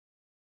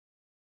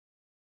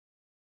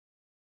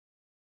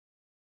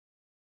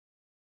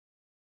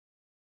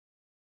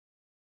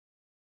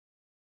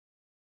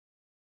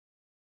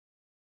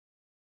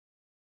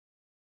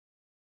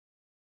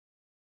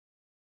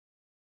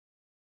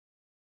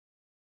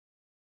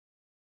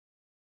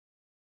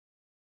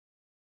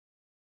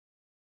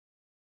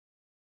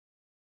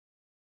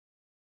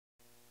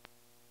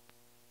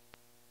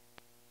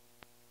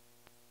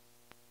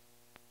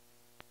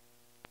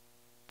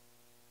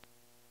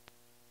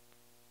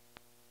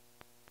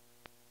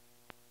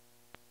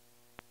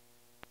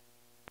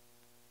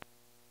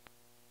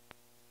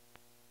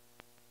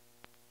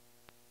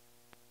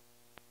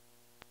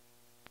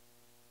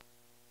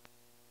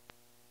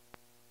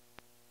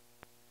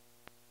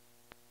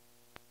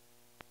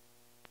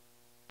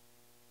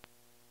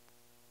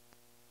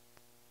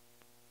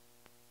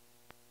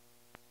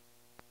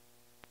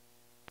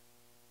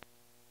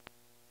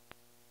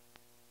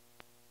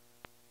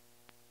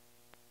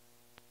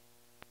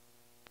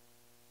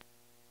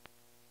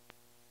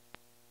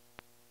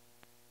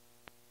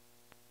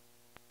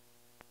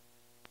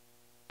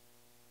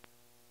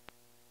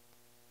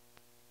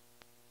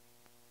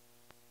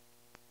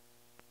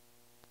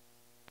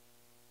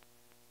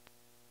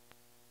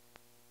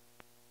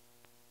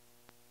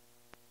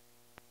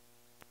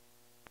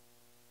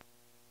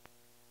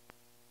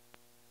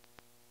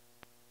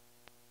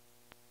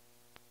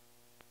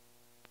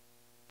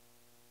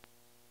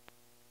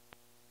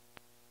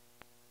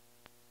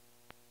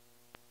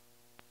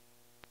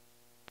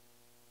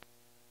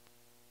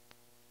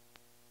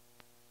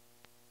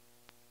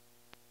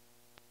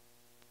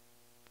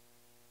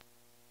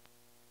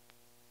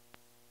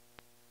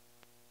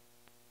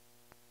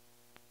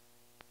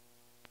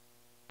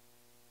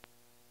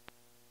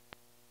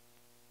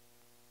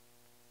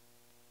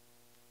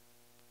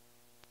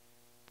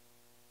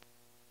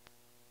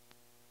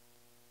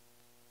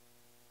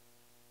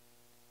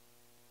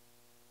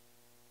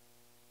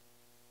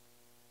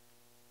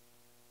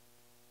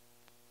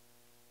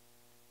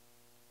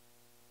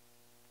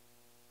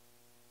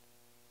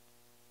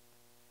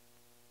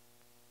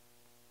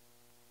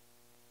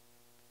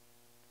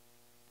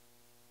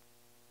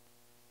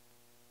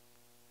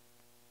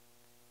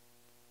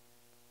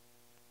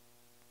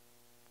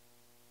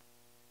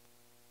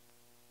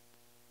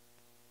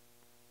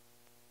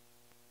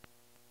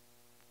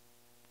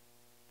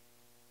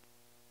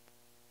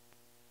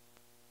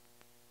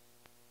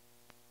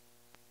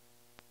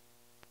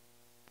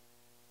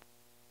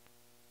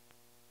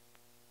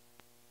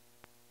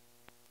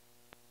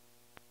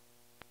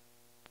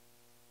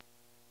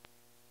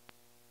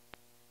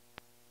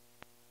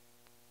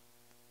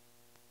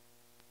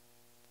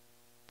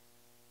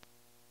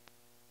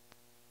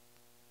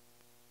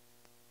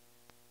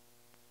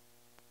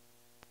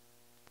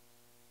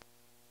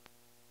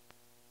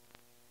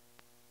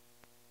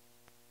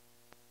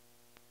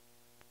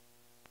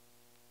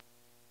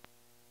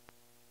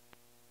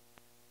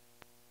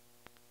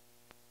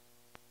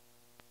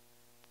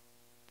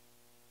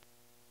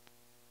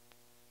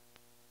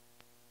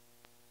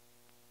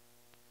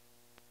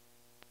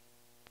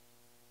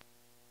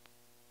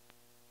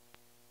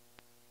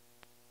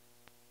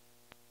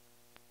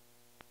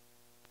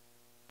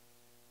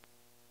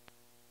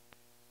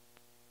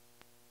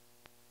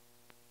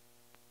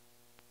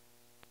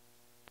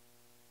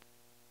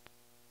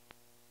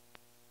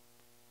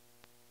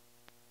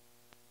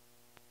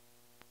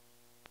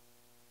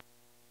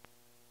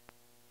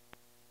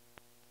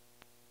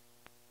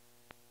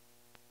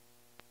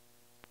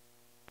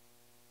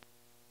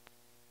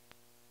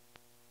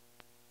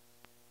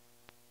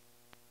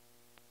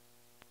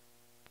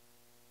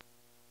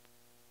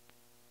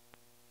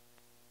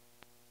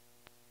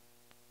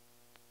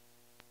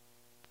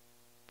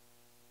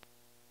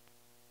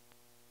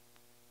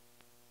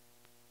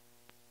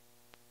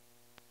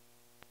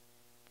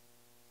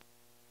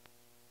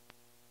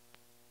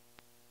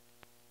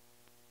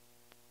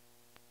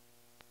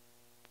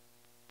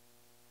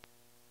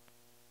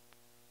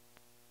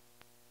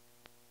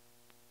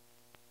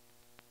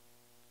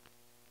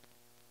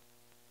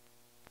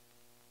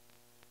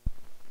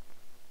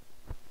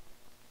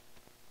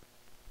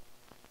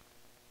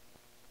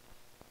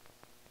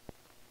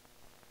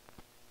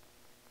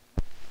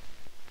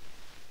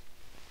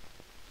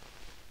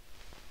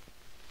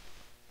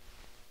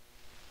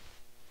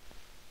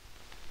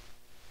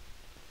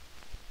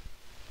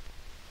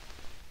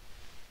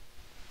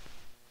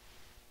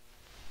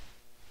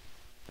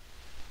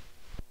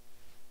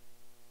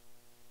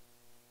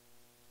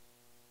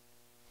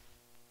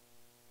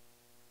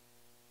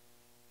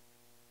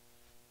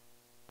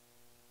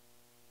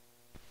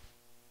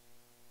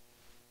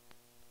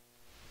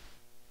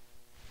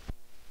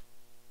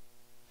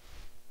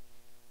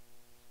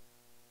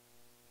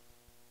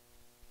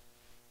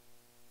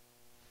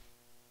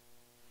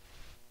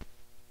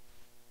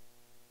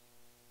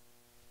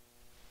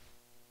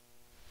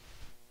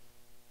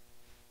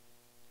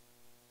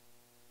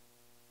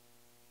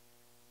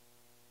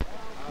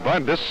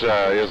Bud, this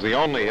is the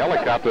only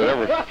helicopter that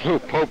ever flew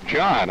Pope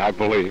John, I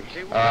believe.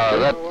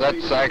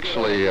 That's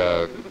actually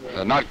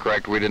not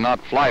correct. We did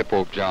not fly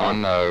Pope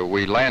John.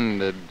 We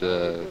landed,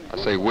 I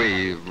say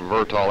we,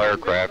 Vertol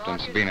Aircraft and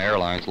Sabina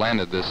Airlines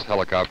landed this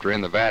helicopter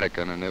in the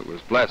Vatican, and it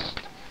was blessed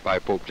by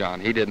Pope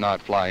John. He did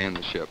not fly in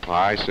the ship. Oh,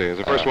 I see. It's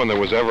the first one that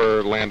was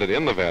ever landed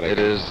in the Vatican. It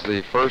is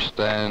the first,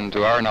 and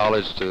to our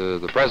knowledge, to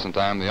the present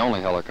time, the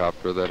only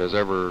helicopter that has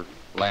ever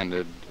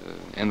landed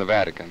in the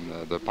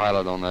Vatican. The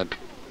pilot on that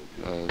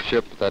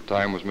ship at that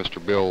time was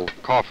Mr. Bill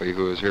Coffey,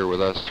 who is here with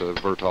us,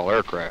 Vertol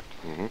Aircraft.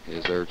 He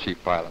is their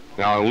chief pilot.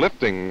 Now,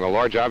 lifting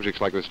large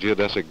objects like this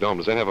geodesic dome,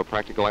 does that have a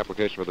practical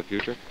application for the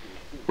future?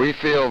 We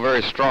feel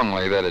very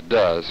strongly that it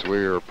does. We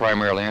are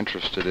primarily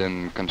interested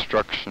in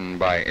construction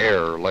by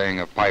air, laying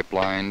of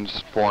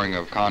pipelines, pouring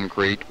of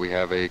concrete. We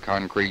have a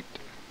concrete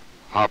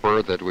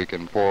hopper that we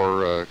can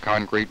pour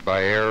concrete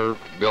by air,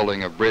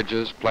 building of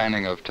bridges,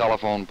 planting of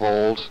telephone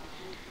poles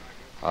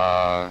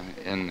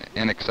in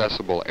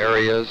inaccessible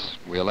areas.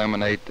 We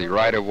eliminate the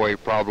right-of-way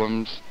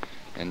problems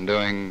in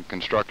doing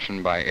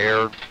construction by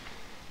air.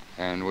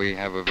 And we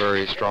have a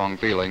very strong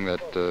feeling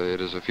that it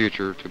is a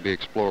future to be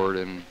explored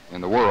in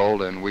the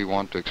world, and we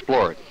want to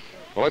explore it.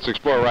 Well, let's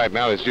explore right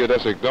now this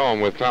geodesic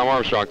dome with Tom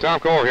Armstrong. Tom,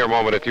 come over here a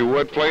moment, if you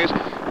would, please.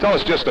 Tell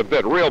us just a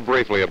bit, real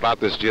briefly, about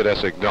this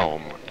geodesic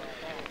dome.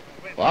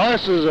 Well,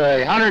 this is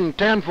a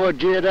 110-foot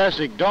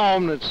geodesic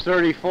dome that's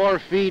 34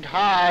 feet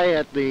high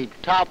at the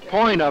top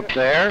point up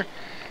there.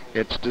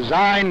 It's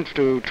designed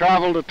to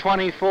travel to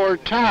 24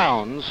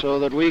 towns so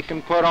that we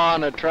can put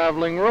on a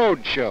traveling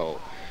road show.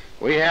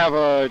 We have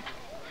a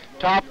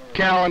top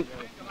talent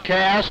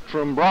cast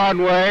from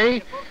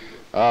Broadway,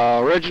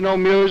 original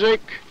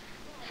music,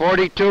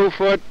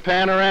 42-foot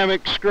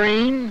panoramic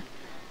screen,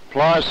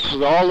 plus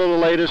all of the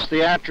latest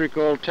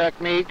theatrical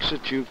techniques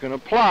that you can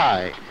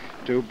apply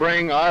to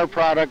bring our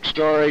product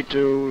story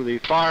to the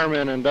farm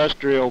and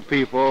industrial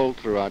people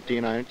throughout the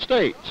United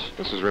States.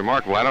 This is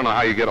remarkable. I don't know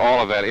how you get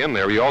all of that in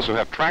there. You also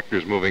have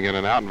tractors moving in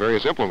and out and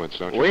various implements,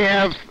 don't you? We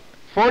have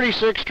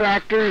 46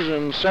 tractors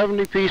and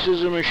 70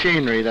 pieces of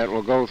machinery that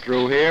will go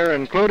through here,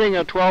 including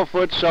a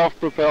 12-foot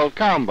self-propelled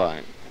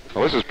combine.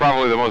 Well, this is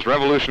probably the most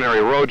revolutionary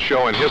road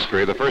show in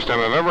history, the first time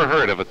I've ever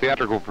heard of a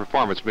theatrical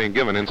performance being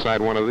given inside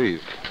one of these.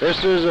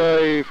 This is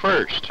a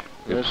first.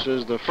 This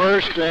is the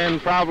first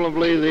and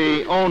probably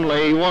the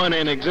only one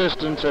in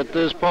existence at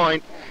this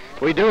point.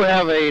 We do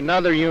have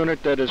another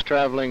unit that is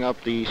traveling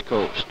up the East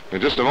Coast. In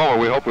just a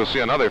moment, we hope we'll see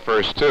another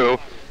first, too,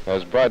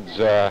 as Bud's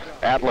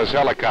Atlas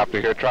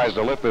helicopter here tries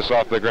to lift this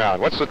off the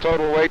ground. What's the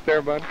total weight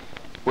there, Bud?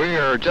 We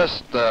are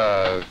just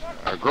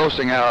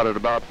grossing out at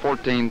about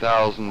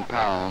 14,000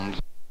 pounds.